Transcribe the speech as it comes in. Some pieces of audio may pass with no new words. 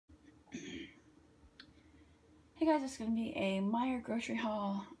Hey guys, it's going to be a MEIJER grocery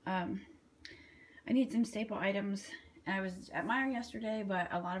haul. I need some staple items. I was at MEIJER yesterday, but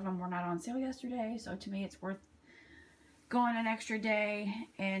a lot of them were not on sale yesterday, so to me it's worth going an extra day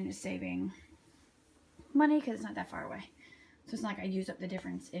and saving money because it's not that far away. So it's not like I use up the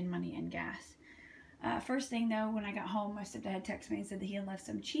difference in money and gas. First thing though, when I got home, my stepdad had texted me and said that he had left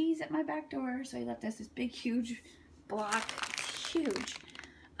some cheese at my back door. So he left us this big, huge block, huge,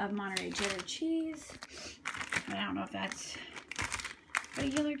 of Monterey cheddar cheese. I don't know if that's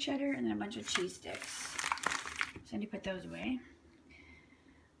regular cheddar, and then a bunch of cheese sticks. So I need to put those away.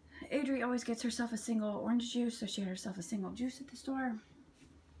 Adri always gets herself a single orange juice, so she had herself a single juice at the store.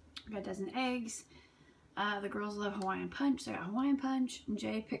 I got a dozen eggs. The girls love Hawaiian punch, so I got Hawaiian punch. And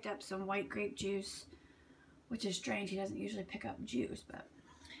Jay picked up some white grape juice, which is strange. He doesn't usually pick up juice, but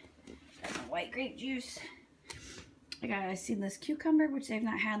got some white grape juice. I got a seedless cucumber, which they've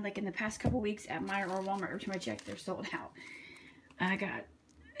not had like in the past couple weeks at MEIJER or Walmart. Every time I check, they're sold out. I got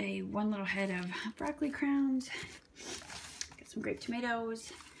one little head of broccoli crowns. Got some grape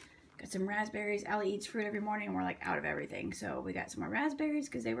tomatoes. Got some raspberries. Allie eats fruit every morning, and we're like out of everything. So we got some more raspberries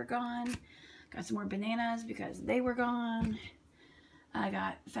because they were gone. Got some more bananas because they were gone. I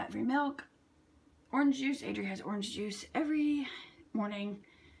got fat-free milk. Orange juice. Adri has orange juice every morning.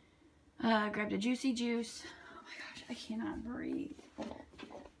 Grabbed a juicy juice. Gosh, I cannot breathe. I'm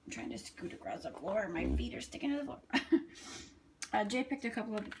trying to scoot across the floor. My feet are sticking to the floor. Jay picked a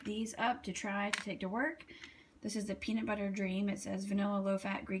couple of these up to try to take to work. This is the Peanut Butter Dream. It says vanilla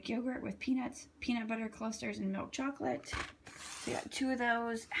low-fat Greek yogurt with peanuts, peanut butter clusters, and milk chocolate. So I got 2 of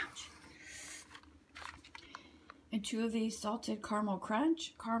those. Ouch. And 2 of these salted caramel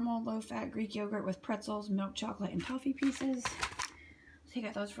crunch. Caramel low-fat Greek yogurt with pretzels, milk chocolate, and toffee pieces. So I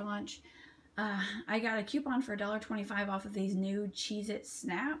got those for lunch. I got a coupon for $1.25 off of these new Cheez-It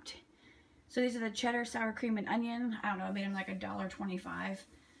Snapped. So these are the cheddar, sour cream, and onion. I don't know, I made them like $1.25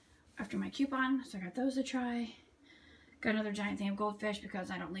 after my coupon. So I got those to try. Got another giant thing of goldfish because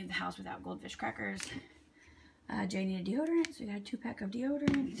I don't leave the house without goldfish crackers. Jay needed deodorant, so we got a 2-pack of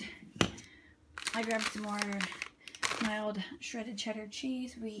deodorant. I grabbed some more mild shredded cheddar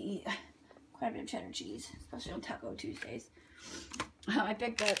cheese. We eat quite a bit of cheddar cheese, especially on Taco Tuesdays. I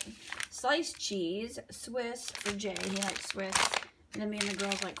picked up sliced cheese, Swiss for Jay. He likes Swiss. And then me and the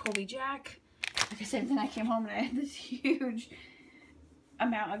girls like Colby Jack. Like I said, then I came home and I had this huge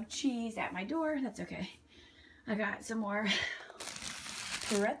amount of cheese at my door. That's okay. I got some more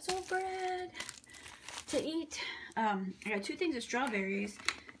pretzel bread to eat. I got 2 things of strawberries.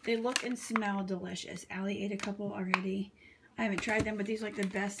 They look and smell delicious. Allie ate a couple already. I haven't tried them, but these are like the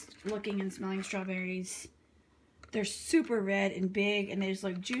best looking and smelling strawberries. They're super red and big, and they just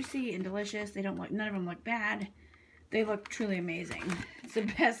look juicy and delicious. They don't look, none of them look bad. They look truly amazing. It's the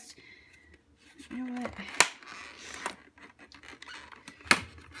best. You know what?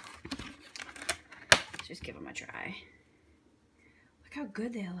 Let's just give them a try. Look how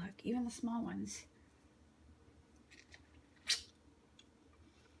good they look, even the small ones.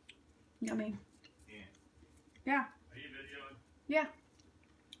 Yummy. Yeah. Are you videoing? Yeah.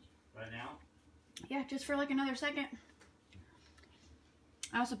 Right now? Yeah, just for like another second.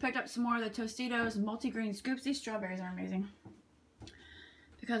 I also picked up some more of the Tostitos multigrain scoops. These strawberries are amazing.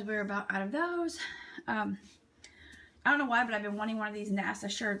 Because we were about out of those. I don't know why, but I've been wanting one of these NASA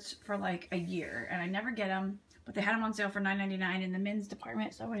shirts for like a year. And I never get them. But they had them on sale for $9.99 in the men's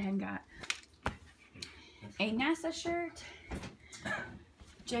department. So I went ahead and got a NASA shirt.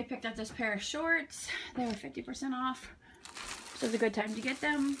 Jay picked up this pair of shorts. They were 50% off. So it's a good time to get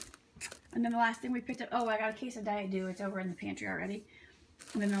them. And then the last thing we picked up, oh, I got a case of Diet Dew. It's over in the pantry already.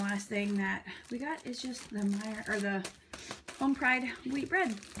 And then the last thing that we got is just the MEIJER, or the Home Pride wheat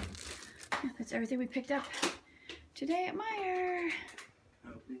bread. Yeah, that's everything we picked up today at MEIJER.